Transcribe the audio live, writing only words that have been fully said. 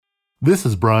This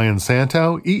is Brian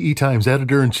Santo, EE Times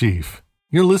Editor-in-Chief.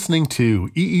 You're listening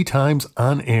to EE Times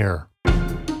On Air.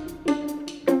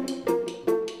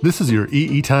 This is your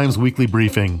EE Times Weekly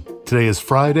Briefing. Today is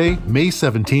Friday, May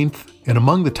 17th, and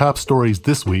among the top stories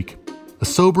this week, a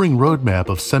sobering roadmap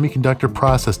of semiconductor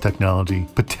process technology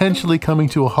potentially coming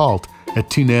to a halt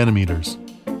at 2 nanometers.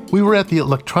 We were at the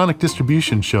Electronic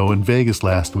Distribution Show in Vegas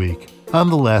last week. On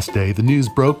the last day, the news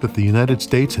broke that the United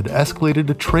States had escalated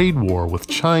a trade war with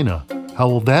China. How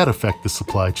will that affect the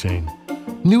supply chain?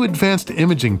 New advanced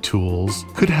imaging tools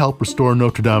could help restore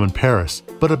Notre Dame in Paris,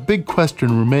 but a big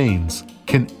question remains: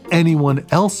 can anyone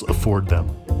else afford them?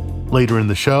 Later in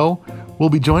the show, we'll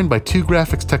be joined by 2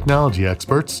 graphics technology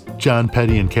experts, John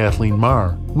Peddie and Kathleen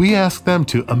Maher. We ask them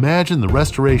to imagine the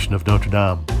restoration of Notre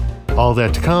Dame. All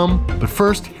that to come, but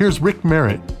first, here's Rick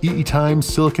Merritt, EE Times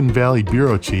Silicon Valley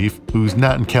Bureau Chief, who's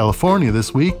not in California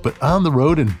this week, but on the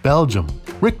road in Belgium.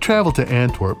 Rick traveled to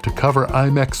Antwerp to cover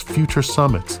IMEC's Future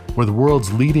Summits, where the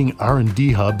world's leading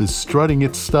R&D hub is strutting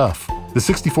its stuff. The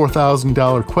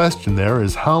 $64,000 question there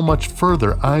is how much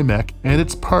further IMEC and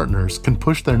its partners can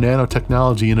push their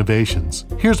nanotechnology innovations.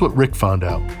 Here's what Rick found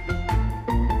out.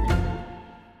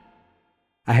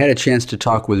 I had a chance to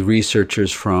talk with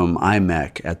researchers from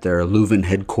IMEC at their Leuven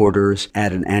headquarters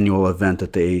at an annual event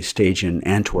that they stage in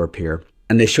Antwerp here.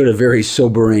 And they showed a very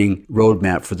sobering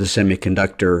roadmap for the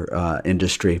semiconductor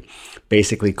industry,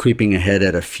 basically creeping ahead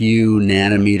at a few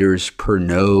nanometers per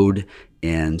node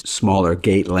and smaller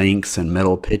gate lengths and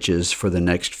metal pitches for the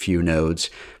next few nodes,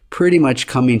 pretty much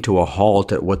coming to a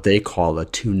halt at what they call a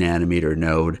 2 nanometer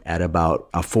node at about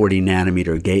a 40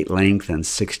 nanometer gate length and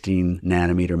 16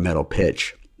 nanometer metal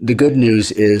pitch. The good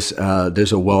news is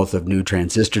there's a wealth of new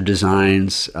transistor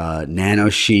designs, nano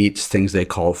sheets, things they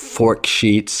call fork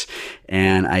sheets,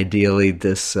 and ideally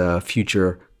this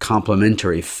future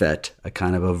complementary FET, a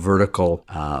kind of a vertical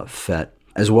FET,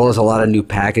 as well as a lot of new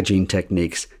packaging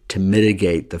techniques to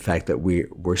mitigate the fact that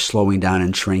we're slowing down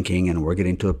and shrinking, and we're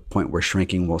getting to a point where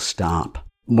shrinking will stop.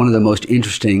 One of the most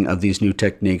interesting of these new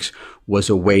techniques was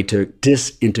a way to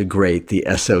disintegrate the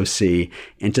SoC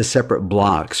into separate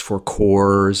blocks for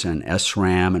cores and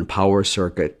SRAM and power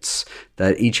circuits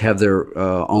that each have their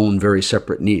own very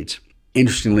separate needs.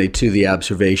 Interestingly, too, the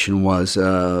observation was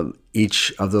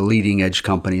each of the leading edge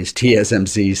companies,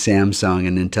 TSMC, Samsung,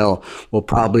 and Intel, will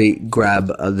probably grab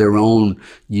their own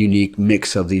unique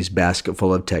mix of these basket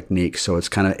full of techniques. So it's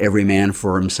kind of every man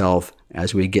for himself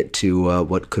as we get to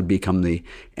what could become the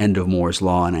end of Moore's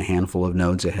Law and a handful of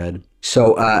nodes ahead.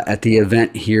 So at the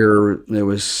event here, there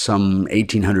was some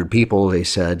 1,800 people, they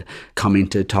said, coming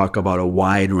to talk about a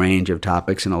wide range of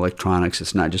topics in electronics.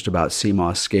 It's not just about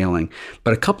CMOS scaling.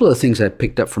 But a couple of things I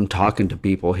picked up from talking to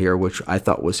people here, which I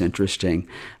thought was interesting.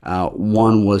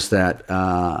 One was that,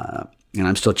 and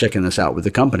I'm still checking this out with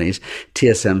the companies,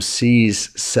 TSMC's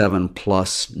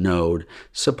 7+ node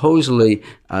supposedly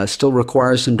still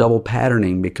requires some double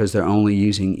patterning because they're only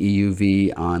using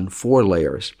EUV on 4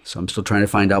 layers. So I'm still trying to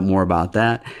find out more about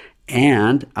that.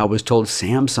 And I was told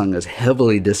Samsung is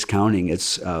heavily discounting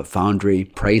its foundry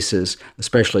prices,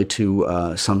 especially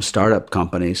to some startup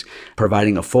companies,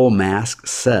 providing a full mask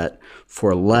set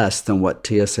for less than what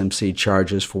TSMC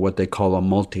charges for what they call a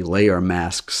multi-layer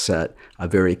mask set, a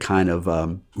very kind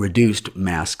of reduced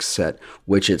mask set,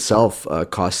 which itself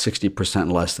costs 60%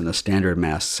 less than a standard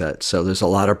mask set. So there's a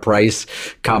lot of price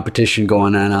competition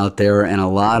going on out there and a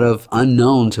lot of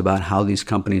unknowns about how these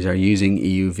companies are using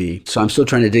EUV. So I'm still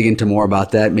trying to dig into more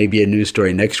about that. Maybe a news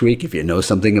story next week. If you know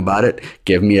something about it,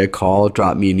 give me a call,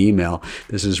 drop me an email.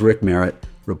 This is Rick Merritt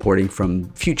reporting from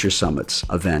Future Summits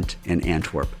event in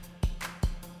Antwerp.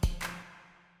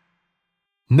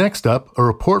 Next up, a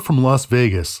report from Las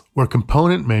Vegas, where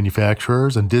component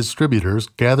manufacturers and distributors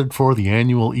gathered for the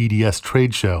annual EDS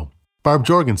trade show. Barb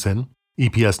Jorgensen,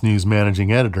 EPS News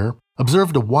managing editor,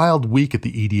 observed a wild week at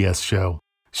the EDS show.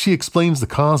 She explains the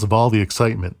cause of all the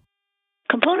excitement.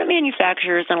 Component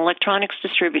manufacturers and electronics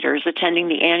distributors attending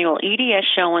the annual EDS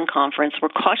show and conference were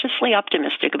cautiously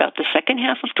optimistic about the second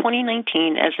half of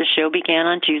 2019 as the show began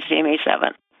on Tuesday, May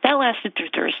 7th. That lasted through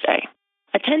Thursday.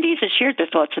 Attendees that shared their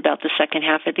thoughts about the second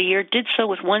half of the year did so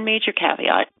with one major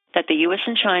caveat, that the U.S.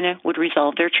 and China would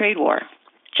resolve their trade war.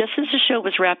 Just as the show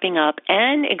was wrapping up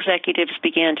and executives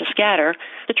began to scatter,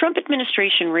 the Trump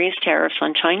administration raised tariffs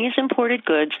on Chinese imported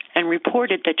goods and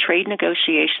reported that trade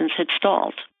negotiations had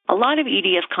stalled. A lot of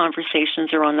EDS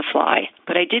conversations are on the fly,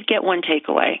 but I did get one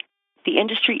takeaway. The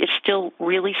industry is still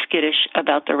really skittish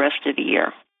about the rest of the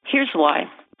year. Here's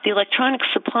why. The electronics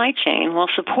supply chain, while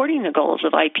supporting the goals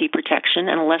of IP protection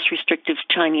and a less restrictive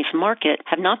Chinese market,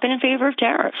 have not been in favor of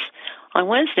tariffs. On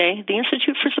Wednesday, the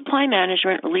Institute for Supply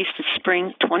Management released its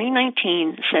spring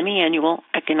 2019 semi-annual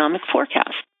economic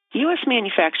forecast. U.S.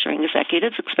 manufacturing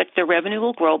executives expect their revenue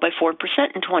will grow by 4%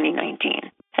 in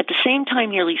 2019. At the same time,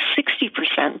 nearly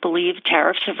 60% believe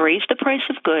tariffs have raised the price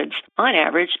of goods, on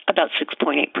average, about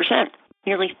 6.8%.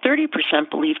 Nearly 30%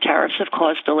 believe tariffs have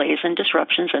caused delays and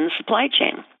disruptions in the supply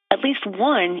chain. At least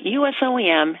one U.S.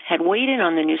 OEM had weighed in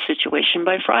on the new situation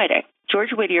by Friday.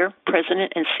 George Whittier,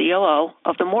 president and COO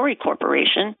of the Maher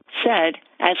Corporation, said,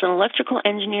 "As an electrical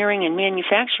engineering and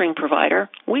manufacturing provider,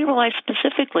 we rely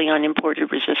specifically on imported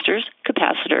resistors,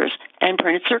 capacitors, and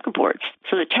printed circuit boards.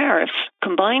 So the tariffs,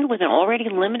 combined with an already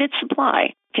limited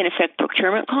supply, can affect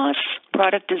procurement costs,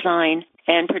 product design,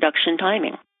 and production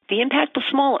timing. The impact was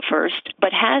small at first,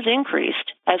 but has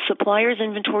increased as suppliers'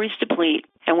 inventories deplete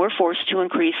and we're forced to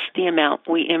increase the amount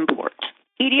we import."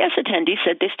 EDS attendees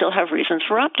said they still have reasons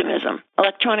for optimism.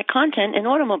 Electronic content in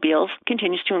automobiles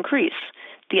continues to increase.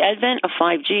 The advent of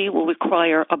 5G will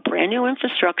require a brand new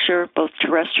infrastructure, both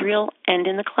terrestrial and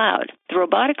in the cloud. The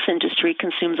robotics industry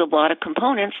consumes a lot of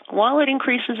components while it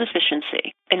increases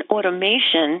efficiency. And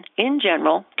automation, in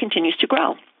general, continues to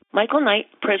grow. Michael Knight,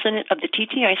 president of the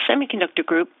TTI Semiconductor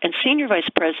Group and senior vice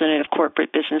president of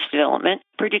corporate business development,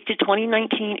 predicted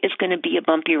 2019 is going to be a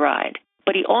bumpy ride.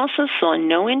 But he also saw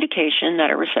no indication that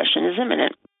a recession is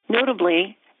imminent.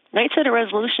 Notably, Knight said a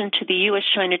resolution to the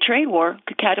U.S.-China trade war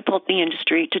could catapult the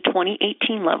industry to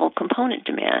 2018-level component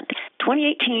demand.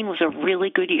 2018 was a really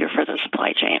good year for the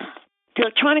supply chain. The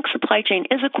electronic supply chain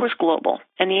is, of course, global,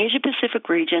 and the Asia-Pacific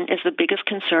region is the biggest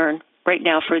concern right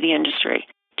now for the industry.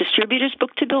 Distributors'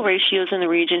 book-to-bill ratios in the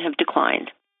region have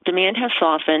declined. Demand has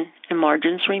softened, and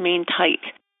margins remain tight.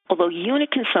 Although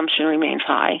unit consumption remains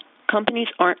high, companies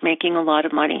aren't making a lot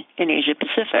of money in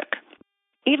Asia-Pacific.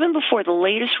 Even before the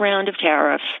latest round of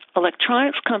tariffs,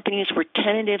 electronics companies were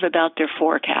tentative about their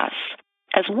forecasts.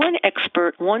 As one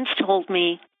expert once told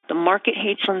me, the market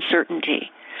hates uncertainty.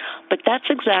 But that's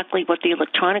exactly what the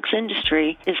electronics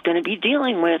industry is going to be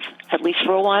dealing with, at least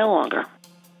for a while longer.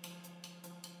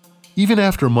 Even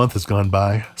after a month has gone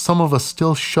by, some of us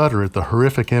still shudder at the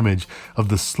horrific image of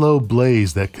the slow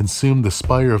blaze that consumed the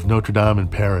spire of Notre Dame in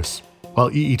Paris.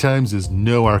 While EE Times is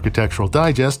no architectural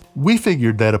digest, we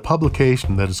figured that a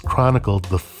publication that has chronicled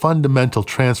the fundamental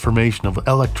transformation of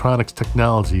electronics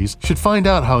technologies should find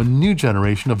out how a new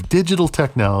generation of digital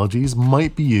technologies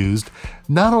might be used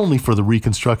not only for the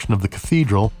reconstruction of the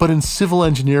cathedral, but in civil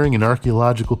engineering and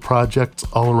archaeological projects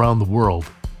all around the world.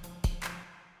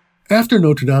 After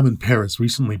Notre Dame in Paris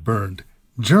recently burned,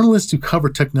 journalists who cover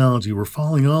technology were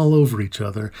falling all over each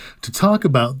other to talk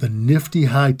about the nifty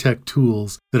high-tech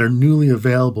tools that are newly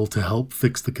available to help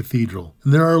fix the cathedral.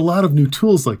 And there are a lot of new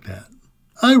tools like that.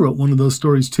 I wrote one of those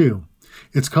stories too.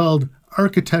 It's called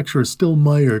 "Architecture is Still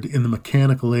Mired in the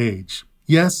Mechanical Age."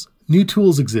 Yes, new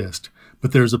tools exist,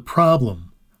 but there's a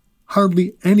problem.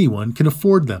 Hardly anyone can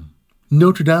afford them.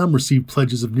 Notre Dame received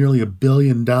pledges of nearly $1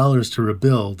 billion to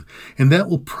rebuild, and that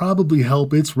will probably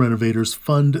help its renovators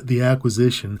fund the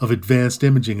acquisition of advanced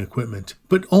imaging equipment.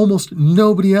 But almost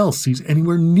nobody else sees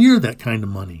anywhere near that kind of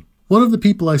money. One of the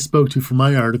people I spoke to for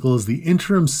my article is the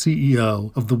interim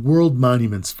CEO of the World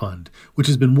Monuments Fund, which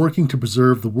has been working to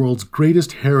preserve the world's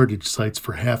greatest heritage sites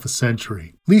for half a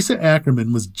century. Lisa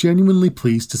Ackerman was genuinely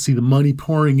pleased to see the money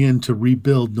pouring in to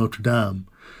rebuild Notre Dame.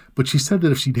 But she said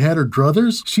that if she'd had her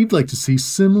druthers, she'd like to see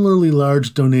similarly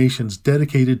large donations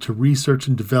dedicated to research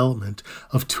and development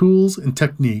of tools and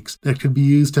techniques that could be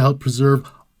used to help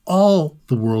preserve all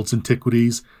the world's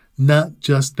antiquities, not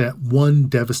just that one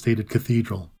devastated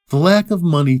cathedral. The lack of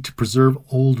money to preserve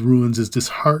old ruins is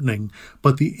disheartening,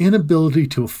 but the inability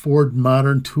to afford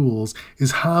modern tools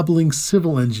is hobbling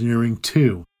civil engineering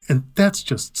too. And that's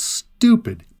just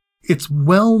stupid. It's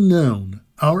well known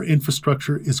our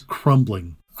infrastructure is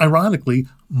crumbling. Ironically,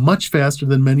 much faster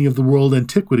than many of the world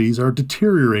antiquities are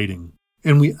deteriorating.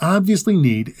 And we obviously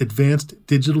need advanced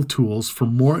digital tools for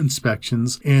more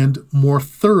inspections and more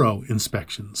thorough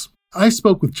inspections. I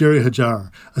spoke with Jerry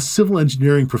Hajar, a civil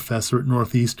engineering professor at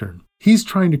Northeastern. He's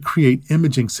trying to create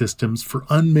imaging systems for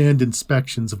unmanned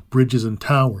inspections of bridges and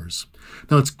towers.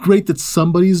 Now, it's great that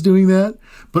somebody's doing that,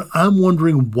 but I'm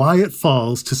wondering why it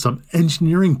falls to some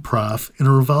engineering prof in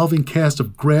a revolving cast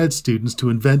of grad students to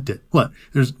invent it. What,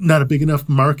 there's not a big enough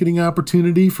marketing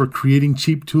opportunity for creating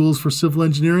cheap tools for civil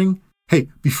engineering? Hey,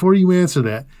 before you answer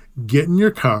that, get in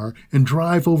your car and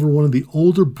drive over one of the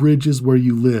older bridges where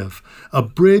you live, a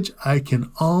bridge I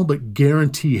can all but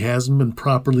guarantee hasn't been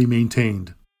properly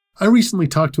maintained. I recently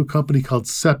talked to a company called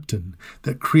Septon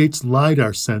that creates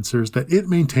LiDAR sensors that it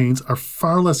maintains are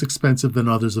far less expensive than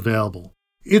others available.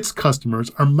 Its customers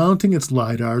are mounting its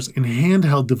LiDARs in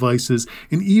handheld devices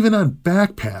and even on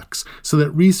backpacks so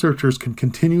that researchers can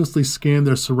continuously scan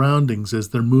their surroundings as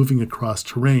they're moving across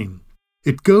terrain.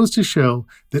 It goes to show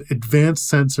that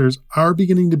advanced sensors are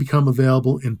beginning to become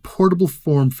available in portable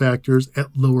form factors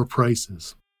at lower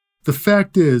prices. The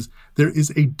fact is, there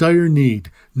is a dire need,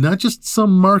 not just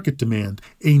some market demand,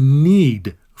 a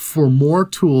need for more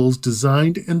tools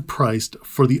designed and priced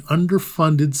for the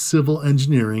underfunded civil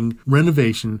engineering,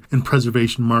 renovation, and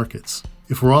preservation markets.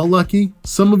 If we're all lucky,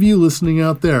 some of you listening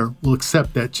out there will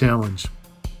accept that challenge.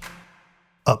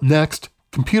 Up next,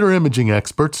 computer imaging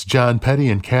experts John Peddie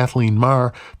and Kathleen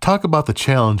Maher talk about the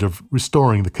challenge of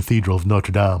restoring the Cathedral of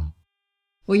Notre Dame.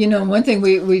 Well, one thing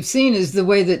we've seen is the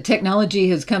way that technology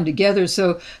has come together.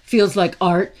 So fields like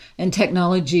art and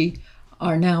technology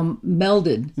are now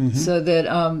melded, so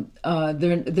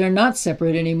that they're not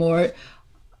separate anymore.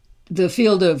 The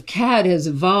field of CAD has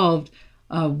evolved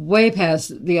way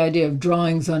past the idea of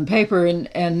drawings on paper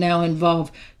and now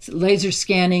involve laser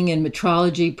scanning and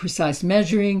metrology, precise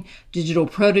measuring, digital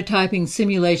prototyping,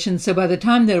 simulation. So by the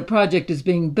time that a project is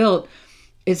being built,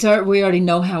 we already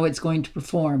know how it's going to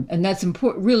perform. And that's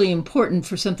really important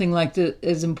for something like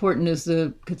as important as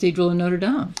the Cathedral of Notre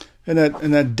Dame. And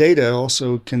that data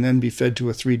also can then be fed to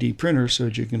a 3D printer so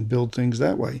that you can build things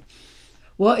that way.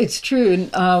 Well, it's true.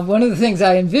 And one of the things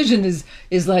I envision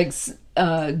is like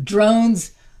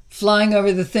drones flying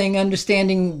over the thing,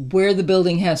 understanding where the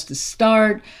building has to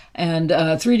start, and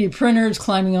 3D printers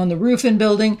climbing on the roof and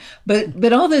building.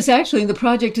 But all this, actually, the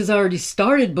project has already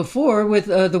started before with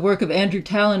the work of Andrew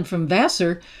Tallon from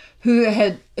Vassar, who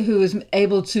was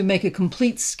able to make a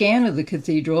complete scan of the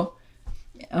cathedral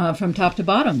from top to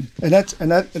bottom. And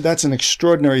that's an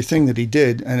extraordinary thing that he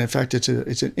did. And in fact, it's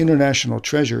an international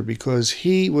treasure because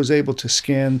he was able to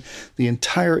scan the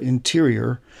entire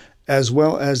interior as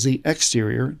well as the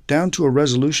exterior down to a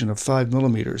resolution of 5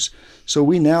 millimeters. So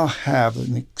we now have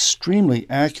an extremely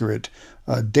accurate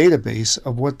database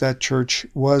of what that church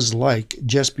was like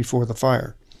just before the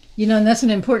fire. And that's an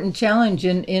important challenge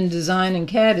in design and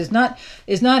CAD is not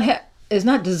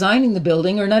designing the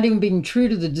building or not even being true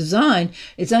to the design.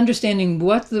 It's understanding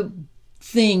what the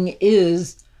thing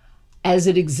is as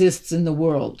it exists in the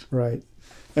world. Right.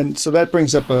 And so that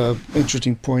brings up an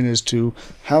interesting point as to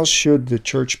how should the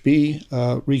church be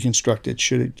reconstructed?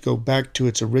 Should it go back to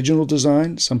its original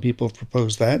design? Some people have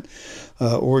proposed that.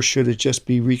 Or should it just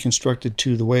be reconstructed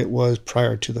to the way it was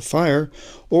prior to the fire?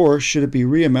 Or should it be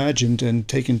reimagined and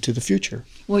taken to the future?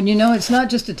 Well, it's not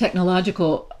just a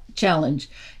technological challenge.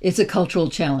 It's a cultural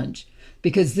challenge,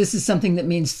 because this is something that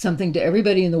means something to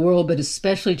everybody in the world, but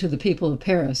especially to the people of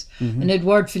Paris. Mm-hmm. And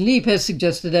Edouard Philippe has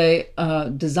suggested a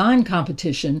design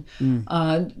competition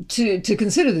to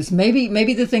consider this.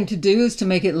 Maybe the thing to do is to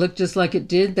make it look just like it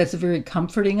did. That's a very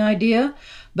comforting idea,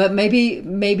 but maybe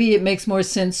it makes more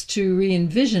sense to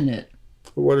re-envision it.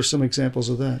 What are some examples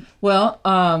of that? Well,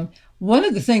 one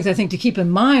of the things I think to keep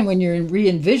in mind when you're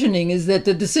re-envisioning is that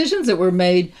the decisions that were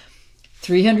made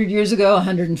 300 years ago,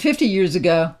 150 years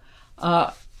ago,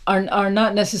 are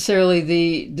not necessarily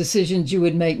the decisions you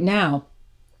would make now.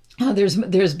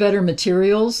 There's better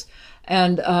materials,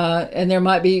 and there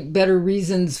might be better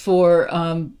reasons for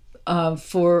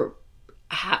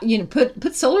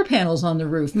put solar panels on the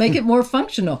roof, make it more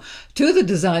functional. Two of the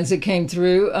designs that came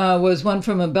through was one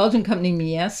from a Belgian company,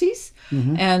 Miassis,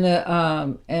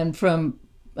 and from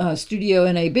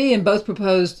Studio NAB, and both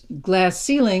proposed glass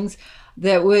ceilings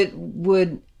that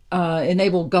would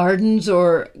enable gardens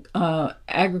or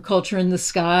agriculture in the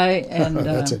sky. And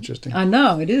that's interesting. I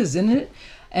know, it is, isn't it?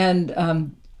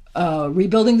 And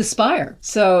rebuilding the spire.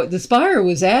 So the spire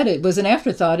was an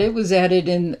afterthought. It was added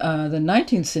in the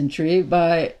 19th century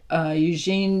by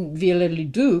Eugène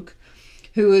Viollet-le-Duc,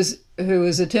 who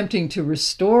was attempting to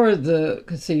restore the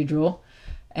cathedral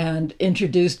and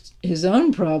introduced his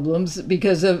own problems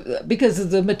because of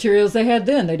the materials they had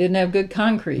then. They didn't have good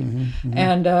concrete. Mm-hmm.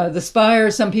 And the spire,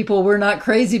 some people were not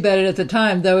crazy about it at the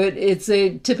time, though it's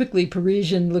a typically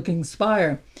Parisian-looking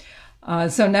spire.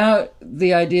 So now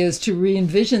the idea is to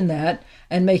re-envision that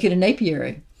and make it an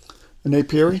apiary. An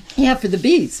apiary? Yeah, for the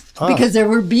bees. Because there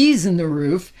were bees in the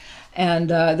roof, and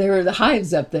there were the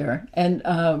hives up there. And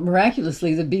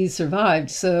miraculously, the bees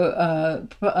survived. So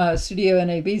Studio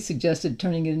NAB suggested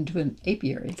turning it into an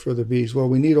apiary. For the bees. Well,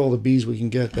 we need all the bees we can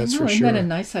get, that's for sure. Isn't that a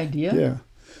nice idea? Yeah.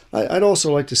 I'd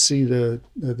also like to see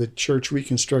the church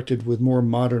reconstructed with more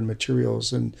modern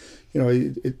materials. And,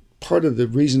 part of the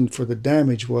reason for the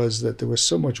damage was that there was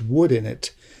so much wood in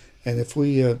it. And if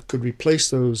we could replace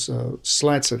those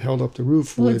slats that held up the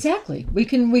roof Well, with... exactly. We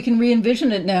can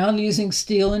re-envision it now using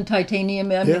steel and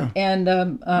titanium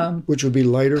and which would be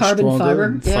lighter, carbon stronger, fiber.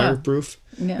 and Yeah. fireproof.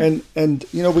 Yeah. And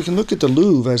you know, we can look at the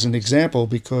Louvre as an example,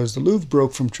 because the Louvre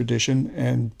broke from tradition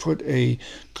and put a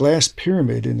glass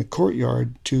pyramid in the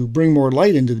courtyard to bring more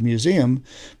light into the museum,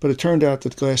 but it turned out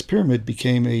that the glass pyramid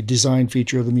became a design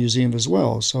feature of the museum as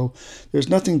well. So there's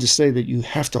nothing to say that you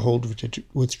have to hold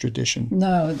with tradition.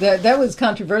 No, that was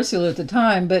controversial at the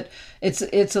time, but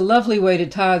it's a lovely way to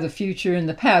tie the future and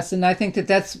the past, and I think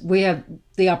we have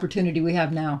the opportunity we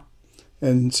have now.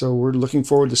 And so we're looking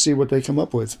forward to see what they come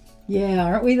up with. Yeah,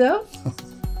 aren't we though?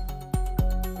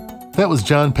 That was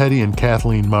John Peddie and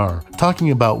Kathleen Maher talking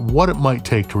about what it might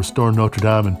take to restore Notre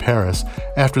Dame in Paris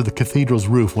after the cathedral's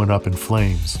roof went up in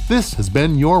flames. This has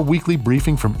been your weekly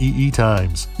briefing from EE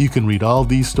Times. You can read all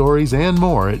these stories and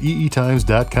more at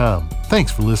eetimes.com.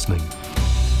 Thanks for listening.